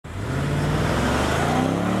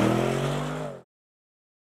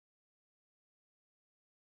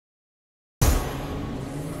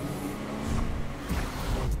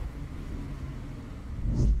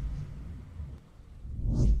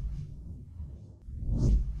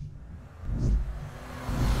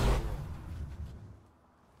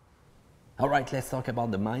Alright, let's talk about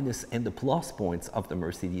the minus and the plus points of the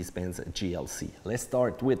Mercedes-Benz GLC. Let's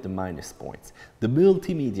start with the minus points. The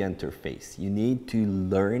multimedia interface, you need to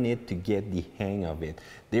learn it to get the hang of it.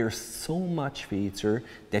 There's so much feature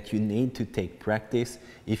that you need to take practice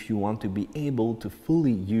if you want to be able to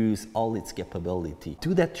fully use all its capability.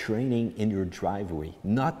 Do that training in your driveway,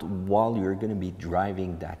 not while you're going to be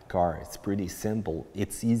driving that car. It's pretty simple.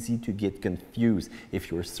 It's easy to get confused. If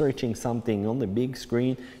you're searching something on the big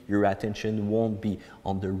screen, your attention won't be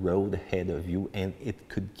on the road ahead of you and it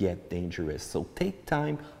could get dangerous. So take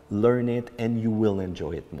time, learn it, and you will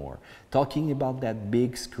enjoy it more. Talking about that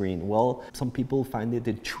big screen, well, some people find it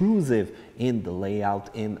intrusive in the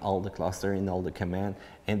layout, in all the cluster, in all the command,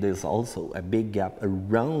 and there's also a big gap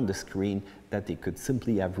around the screen that they could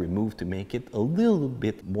simply have removed to make it a little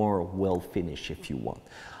bit more well finished if you want.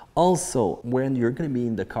 Also, when you're going to be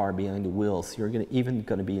in the car behind the wheels, you're even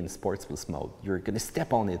going to be in sports plus mode. You're going to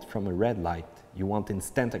step on it from a red light. You want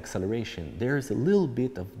instant acceleration. There's a little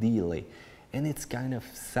bit of delay, and it's kind of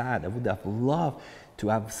sad. I would have loved to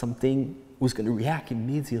have something who's going to react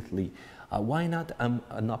immediately. Why not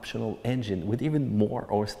an optional engine with even more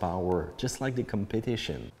horsepower, just like the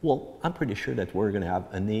competition? Well, I'm pretty sure that we're going to have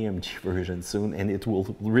an AMG version soon, and it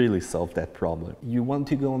will really solve that problem. You want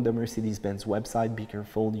to go on the Mercedes-Benz website, be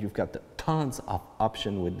careful. You've got tons of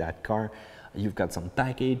options with that car. You've got some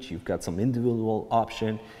package, you've got some individual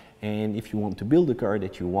option, and if you want to build the car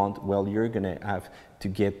that you want, well, you're going to have to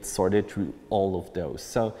get sorted through all of those.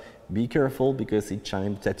 So be careful, because each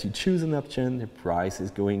time that you choose an option, the price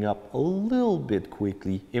is going up a little bit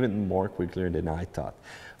quickly, even more quickly than I thought.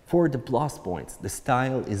 For the plus points, the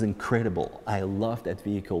style is incredible. I love that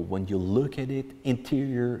vehicle. When you look at it,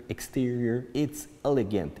 interior, exterior, it's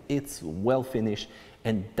elegant, it's well finished,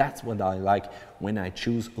 and that's what I like when I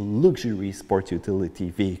choose a luxury sport utility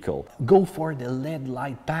vehicle. Go for the LED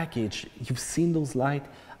light package. You've seen those lights.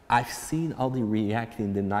 I've seen how they react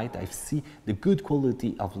in the night. I've seen the good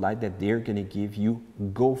quality of light that they're gonna give you.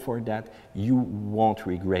 Go for that. You won't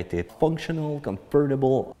regret it. Functional,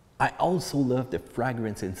 comfortable. I also love the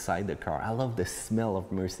fragrance inside the car. I love the smell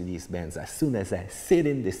of Mercedes-Benz. As soon as I sit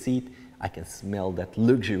in the seat, I can smell that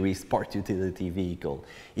luxury sport utility vehicle.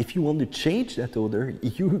 If you want to change that odor,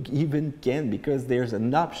 you even can, because there's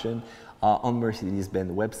an option on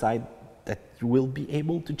Mercedes-Benz website that you will be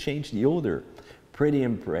able to change the odor. Pretty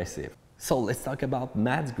impressive. So let's talk about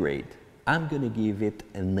Matt's grade. I'm gonna give it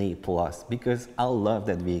an A+, because I love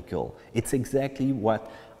that vehicle. It's exactly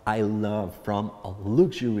what I love from a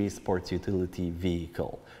luxury sports utility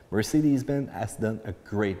vehicle. Mercedes-Benz has done a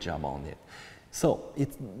great job on it. So it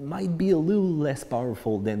might be a little less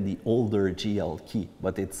powerful than the older GLK,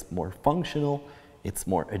 but it's more functional, it's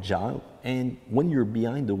more agile, and when you're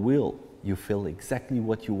behind the wheel, you feel exactly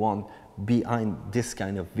what you want behind this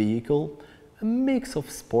kind of vehicle. A mix of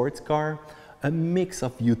sports car, a mix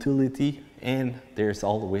of utility, and there's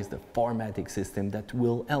always the 4MATIC system that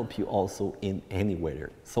will help you also in any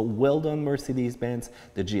weather. So well done, Mercedes-Benz.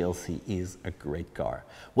 The GLC is a great car.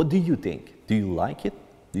 What do you think? Do you like it?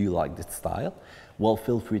 Do you like the style? Well,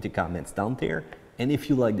 feel free to comment down there. And if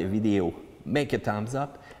you like the video, make a thumbs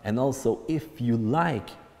up. And also, if you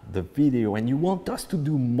like the video and you want us to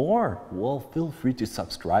do more, well, feel free to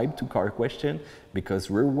subscribe to Car Question, because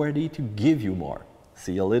we're ready to give you more.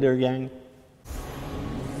 See you later, gang.